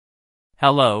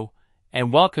Hello,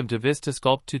 and welcome to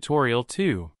VistaSculpt Tutorial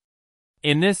 2.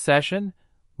 In this session,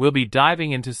 we'll be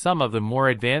diving into some of the more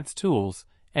advanced tools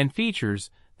and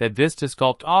features that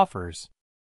VistaSculpt offers.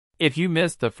 If you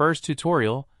missed the first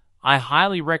tutorial, I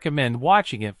highly recommend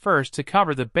watching it first to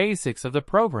cover the basics of the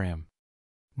program.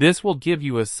 This will give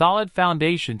you a solid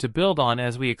foundation to build on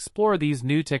as we explore these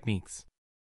new techniques.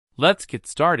 Let's get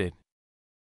started.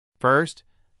 First,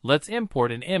 let's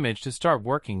import an image to start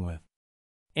working with.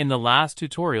 In the last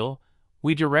tutorial,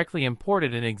 we directly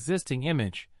imported an existing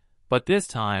image, but this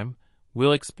time,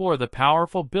 we'll explore the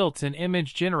powerful built-in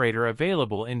image generator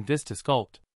available in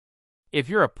VistaSculpt. If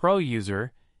you're a pro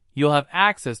user, you'll have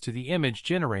access to the image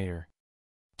generator.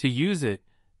 To use it,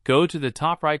 go to the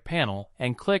top right panel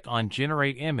and click on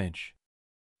Generate Image.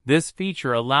 This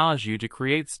feature allows you to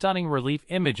create stunning relief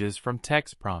images from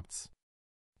text prompts.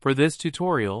 For this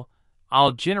tutorial,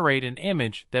 I'll generate an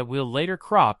image that we'll later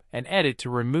crop and edit to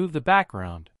remove the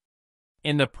background.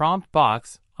 In the prompt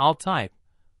box, I'll type,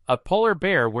 a polar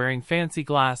bear wearing fancy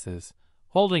glasses,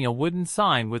 holding a wooden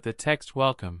sign with the text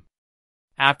welcome.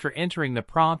 After entering the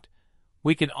prompt,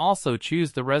 we can also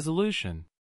choose the resolution.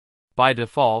 By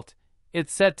default,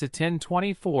 it's set to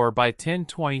 1024 by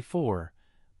 1024,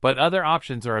 but other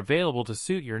options are available to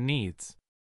suit your needs.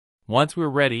 Once we're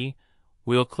ready,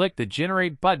 we'll click the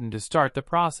Generate button to start the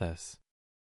process.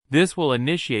 This will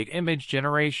initiate image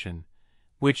generation,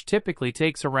 which typically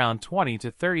takes around 20 to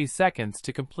 30 seconds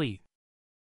to complete.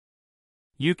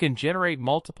 You can generate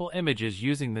multiple images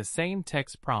using the same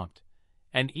text prompt,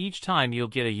 and each time you'll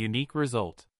get a unique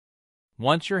result.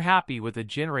 Once you're happy with the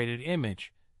generated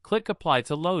image, click Apply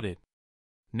to load it.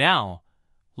 Now,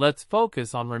 let's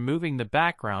focus on removing the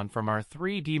background from our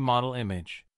 3D model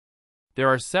image. There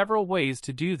are several ways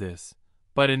to do this,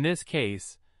 but in this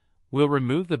case, we'll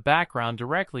remove the background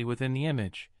directly within the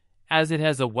image, as it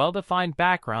has a well-defined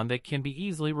background that can be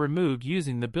easily removed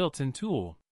using the built-in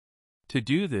tool. To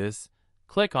do this,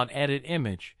 click on Edit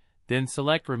Image, then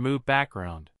select Remove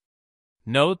Background.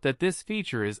 Note that this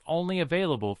feature is only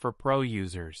available for pro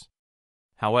users.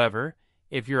 However,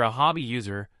 if you're a hobby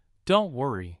user, don't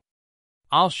worry.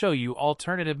 I'll show you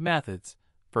alternative methods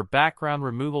for background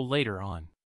removal later on.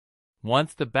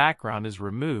 Once the background is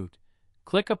removed,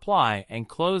 click Apply and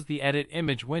close the Edit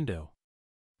Image window.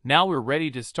 Now we're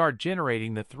ready to start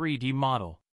generating the 3D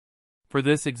model. For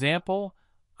this example,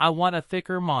 I want a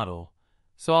thicker model,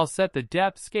 so I'll set the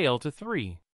depth scale to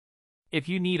 3. If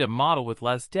you need a model with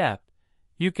less depth,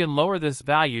 you can lower this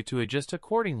value to adjust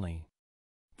accordingly.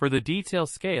 For the detail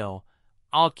scale,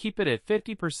 I'll keep it at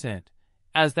 50%,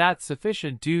 as that's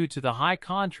sufficient due to the high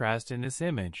contrast in this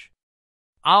image.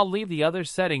 I'll leave the other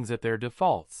settings at their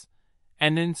defaults,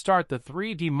 and then start the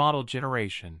 3D model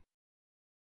generation.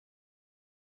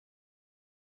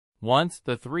 Once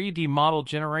the 3D model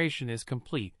generation is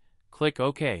complete, click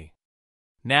OK.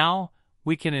 Now,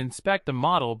 we can inspect the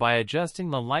model by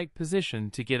adjusting the light position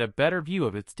to get a better view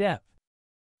of its depth.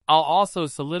 I'll also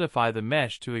solidify the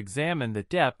mesh to examine the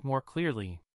depth more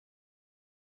clearly.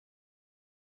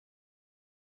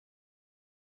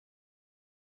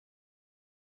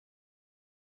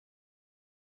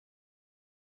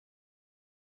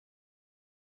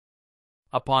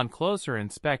 Upon closer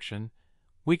inspection,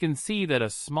 we can see that a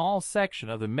small section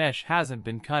of the mesh hasn't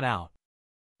been cut out.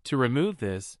 To remove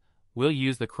this, we'll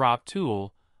use the Crop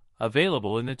tool,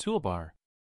 available in the toolbar.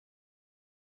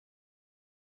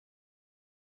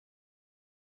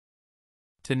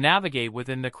 To navigate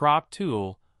within the Crop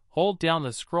tool, hold down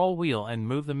the scroll wheel and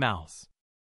move the mouse.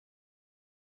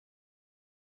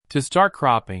 To start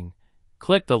cropping,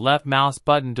 click the left mouse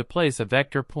button to place a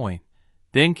vector point.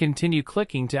 Then continue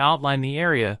clicking to outline the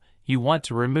area you want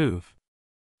to remove.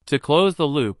 To close the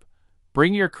loop,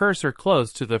 bring your cursor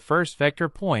close to the first vector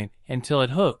point until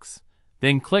it hooks,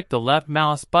 then click the left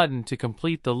mouse button to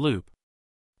complete the loop.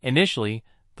 Initially,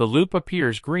 the loop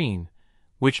appears green,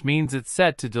 which means it's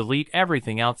set to delete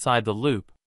everything outside the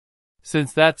loop.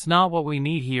 Since that's not what we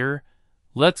need here,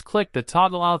 let's click the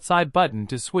Toggle Outside button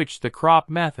to switch the crop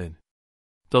method.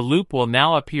 The loop will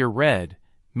now appear red,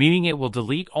 meaning it will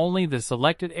delete only the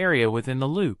selected area within the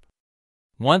loop.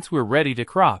 Once we're ready to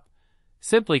crop,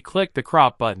 simply click the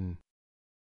Crop button.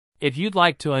 If you'd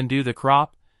like to undo the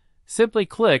crop, simply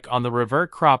click on the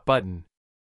Revert Crop button.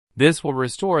 This will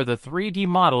restore the 3D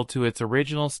model to its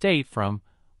original state from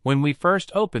when we first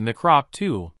opened the Crop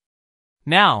tool.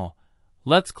 Now,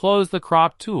 let's close the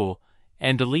Crop tool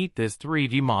and delete this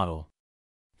 3D model.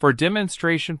 For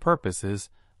demonstration purposes,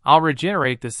 I'll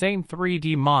regenerate the same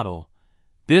 3D model,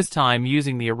 this time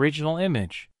using the original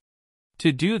image.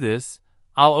 To do this,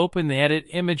 I'll open the Edit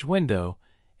Image window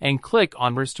and click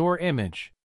on Restore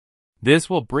Image. This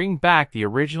will bring back the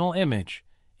original image,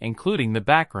 including the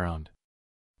background.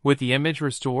 With the image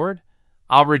restored,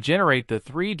 I'll regenerate the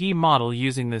 3D model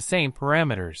using the same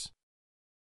parameters.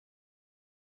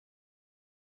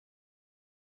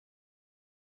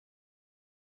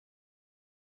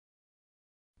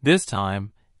 This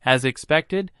time, as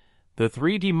expected, the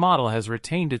 3D model has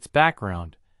retained its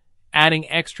background, adding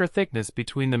extra thickness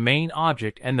between the main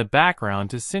object and the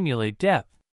background to simulate depth.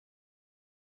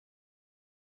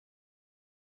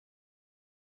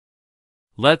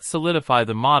 Let's solidify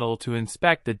the model to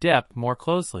inspect the depth more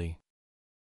closely.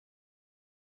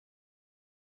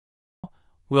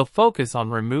 We'll focus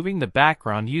on removing the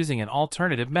background using an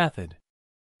alternative method.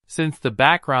 Since the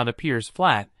background appears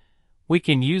flat, we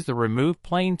can use the Remove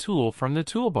Plane tool from the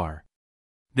toolbar.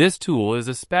 This tool is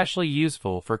especially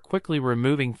useful for quickly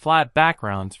removing flat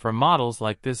backgrounds from models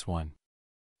like this one.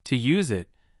 To use it,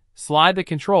 slide the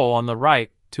control on the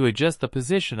right to adjust the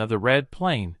position of the red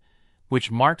plane,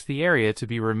 which marks the area to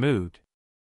be removed.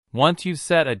 Once you've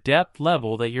set a depth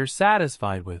level that you're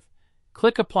satisfied with,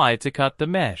 click Apply to cut the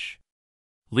mesh.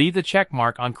 Leave the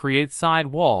checkmark on Create Side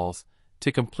Walls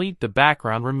to complete the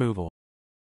background removal.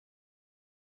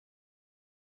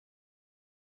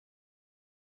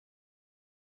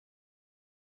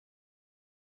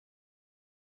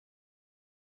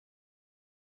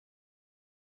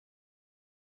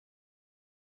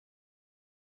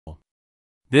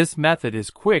 This method is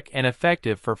quick and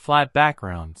effective for flat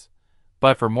backgrounds,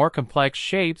 but for more complex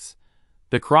shapes,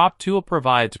 the Crop tool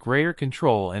provides greater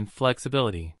control and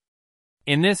flexibility.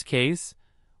 In this case,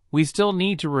 we still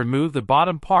need to remove the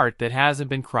bottom part that hasn't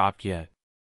been cropped yet.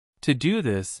 To do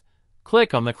this,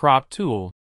 click on the Crop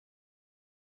tool.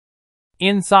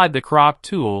 Inside the Crop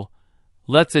tool,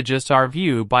 let's adjust our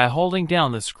view by holding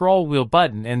down the scroll wheel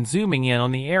button and zooming in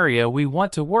on the area we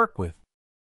want to work with.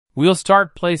 We'll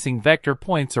start placing vector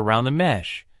points around the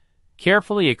mesh,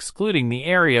 carefully excluding the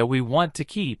area we want to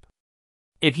keep.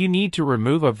 If you need to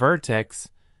remove a vertex,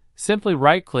 simply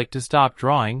right-click to stop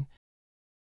drawing,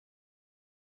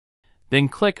 then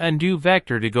click Undo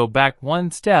Vector to go back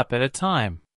one step at a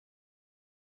time.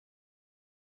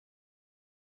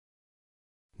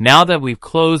 Now that we've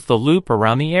closed the loop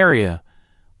around the area,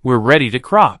 we're ready to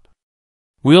crop.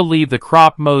 We'll leave the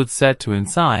crop mode set to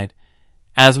inside,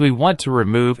 as we want to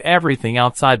remove everything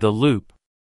outside the loop.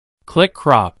 Click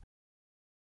Crop,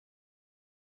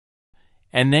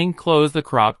 and then close the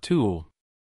Crop tool.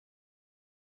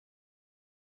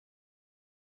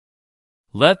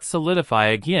 Let's solidify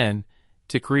again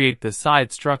to create the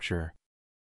side structure.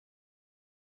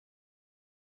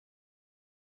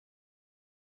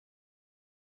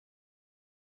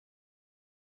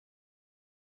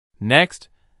 Next,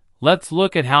 let's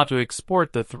look at how to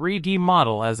export the 3D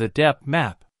model as a depth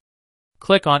map.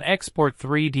 Click on Export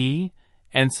 3D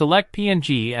and select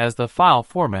PNG as the file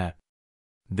format.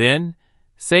 Then,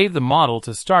 save the model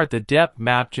to start the depth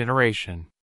map generation.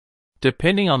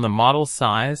 Depending on the model's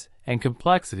size and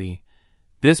complexity,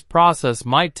 this process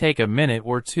might take a minute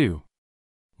or two.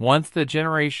 Once the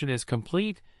generation is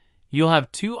complete, you'll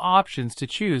have two options to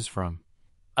choose from: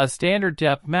 a standard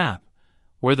depth map,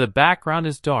 where the background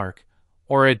is dark,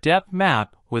 or a depth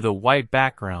map with a white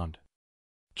background.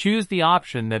 Choose the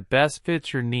option that best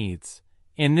fits your needs.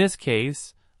 In this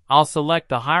case, I'll select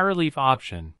the high relief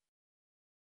option.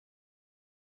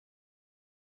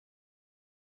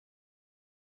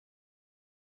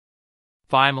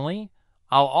 Finally,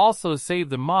 I'll also save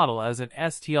the model as an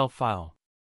STL file.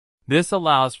 This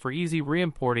allows for easy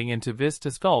re-importing into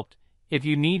VistaSculpt if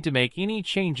you need to make any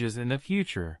changes in the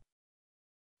future.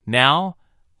 Now,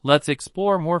 let's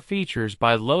explore more features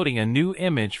by loading a new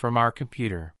image from our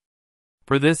computer.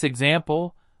 For this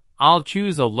example, I'll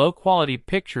choose a low-quality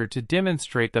picture to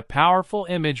demonstrate the powerful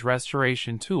image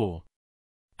restoration tool.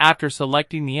 After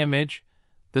selecting the image,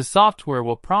 the software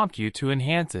will prompt you to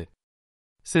enhance it.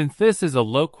 Since this is a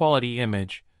low-quality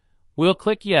image, we'll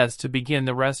click Yes to begin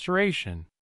the restoration.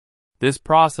 This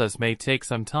process may take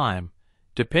some time,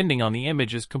 depending on the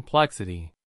image's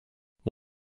complexity.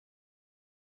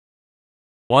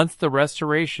 Once the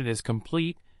restoration is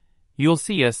complete, you'll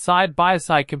see a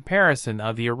side-by-side comparison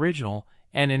of the original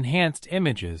and enhanced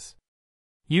images.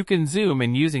 You can zoom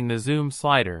in using the zoom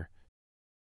slider,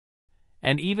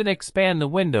 and even expand the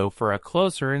window for a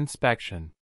closer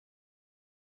inspection.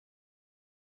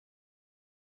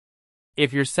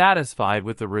 If you're satisfied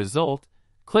with the result,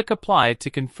 click Apply to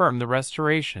confirm the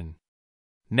restoration.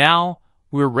 Now,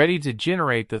 we're ready to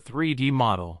generate the 3D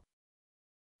model.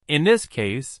 In this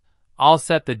case, I'll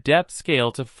set the depth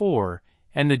scale to 4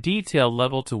 and the detail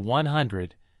level to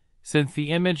 100, since the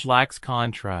image lacks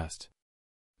contrast.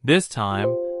 This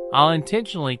time, I'll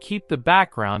intentionally keep the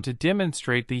background to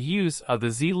demonstrate the use of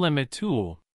the Z-limit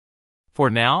tool. For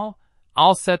now,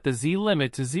 I'll set the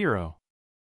Z-limit to 0.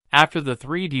 After the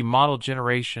 3D model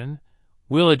generation,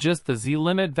 we'll adjust the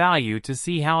Z-limit value to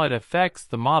see how it affects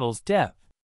the model's depth.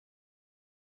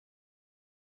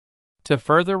 To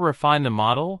further refine the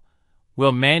model,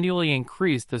 we'll manually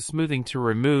increase the smoothing to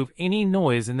remove any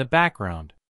noise in the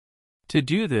background. To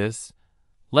do this,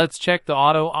 let's check the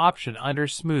Auto option under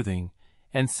Smoothing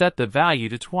and set the value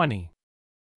to 20.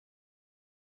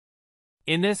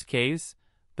 In this case,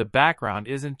 the background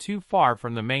isn't too far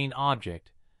from the main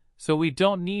object, so we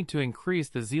don't need to increase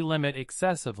the Z-limit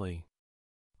excessively.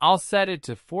 I'll set it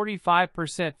to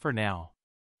 45% for now.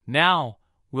 Now,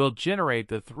 we'll generate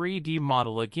the 3D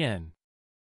model again.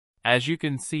 As you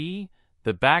can see,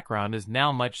 the background is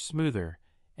now much smoother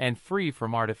and free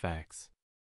from artifacts.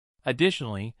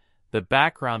 Additionally, the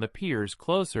background appears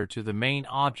closer to the main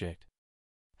object.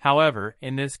 However,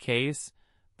 in this case,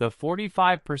 the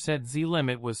 45%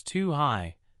 Z-limit was too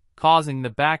high, causing the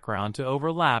background to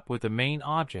overlap with the main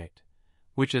object,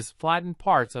 which has flattened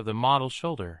parts of the model's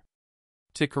shoulder.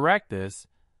 To correct this,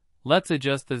 let's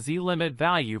adjust the Z-limit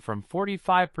value from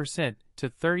 45% to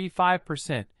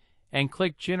 35% and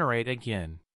click Generate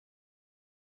again.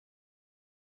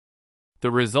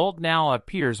 The result now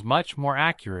appears much more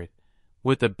accurate,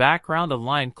 with the background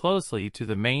aligned closely to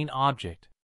the main object.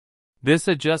 This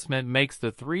adjustment makes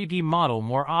the 3D model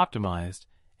more optimized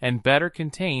and better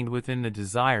contained within the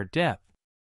desired depth.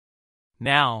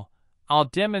 Now, I'll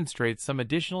demonstrate some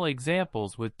additional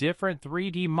examples with different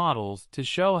 3D models to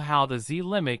show how the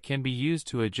Z-limit can be used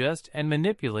to adjust and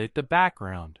manipulate the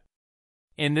background.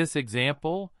 In this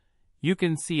example, you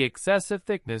can see excessive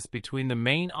thickness between the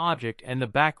main object and the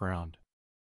background.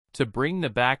 To bring the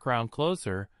background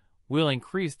closer, we'll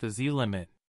increase the Z-limit.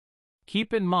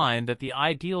 Keep in mind that the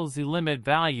ideal Z-limit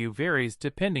value varies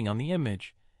depending on the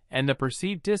image and the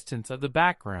perceived distance of the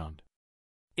background.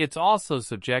 It's also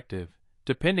subjective,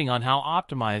 depending on how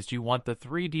optimized you want the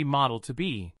 3D model to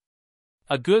be.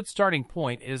 A good starting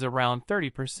point is around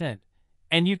 30%,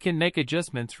 and you can make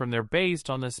adjustments from there based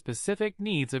on the specific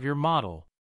needs of your model.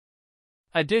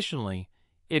 Additionally,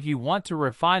 if you want to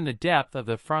refine the depth of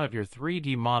the front of your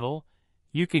 3D model,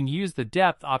 you can use the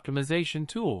Depth Optimization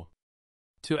tool.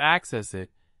 To access it,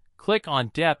 click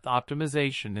on Depth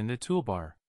Optimization in the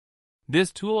toolbar.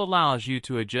 This tool allows you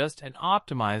to adjust and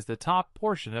optimize the top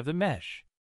portion of the mesh.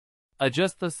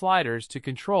 Adjust the sliders to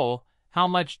control how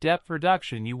much depth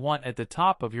reduction you want at the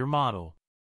top of your model.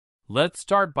 Let's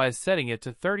start by setting it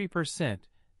to 30%,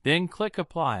 then click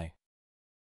Apply.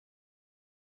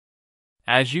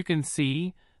 As you can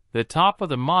see, the top of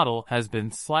the model has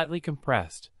been slightly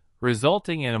compressed,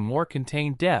 resulting in a more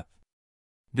contained depth.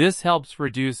 This helps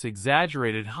reduce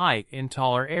exaggerated height in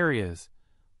taller areas,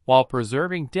 while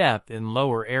preserving depth in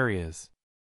lower areas.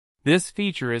 This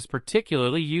feature is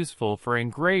particularly useful for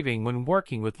engraving when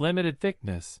working with limited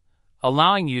thickness,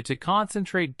 allowing you to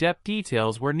concentrate depth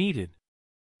details where needed.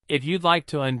 If you'd like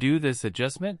to undo this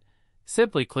adjustment,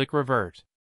 simply click Revert.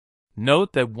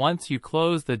 Note that once you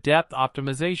close the Depth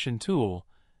Optimization tool,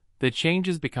 the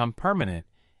changes become permanent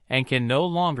and can no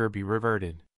longer be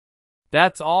reverted.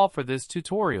 That's all for this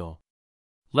tutorial.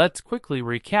 Let's quickly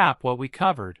recap what we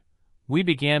covered. We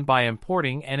began by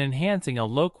importing and enhancing a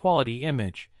low-quality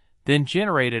image, then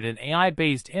generated an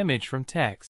AI-based image from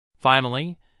text.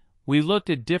 Finally, we looked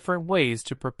at different ways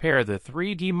to prepare the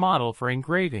 3D model for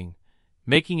engraving,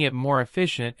 making it more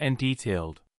efficient and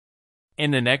detailed.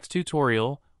 In the next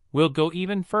tutorial, we'll go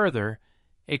even further,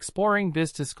 exploring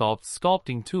VistaSculpt's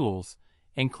sculpting tools,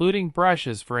 including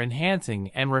brushes for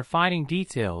enhancing and refining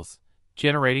details,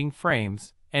 generating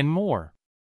frames, and more.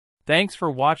 Thanks for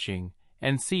watching,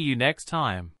 and see you next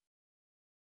time.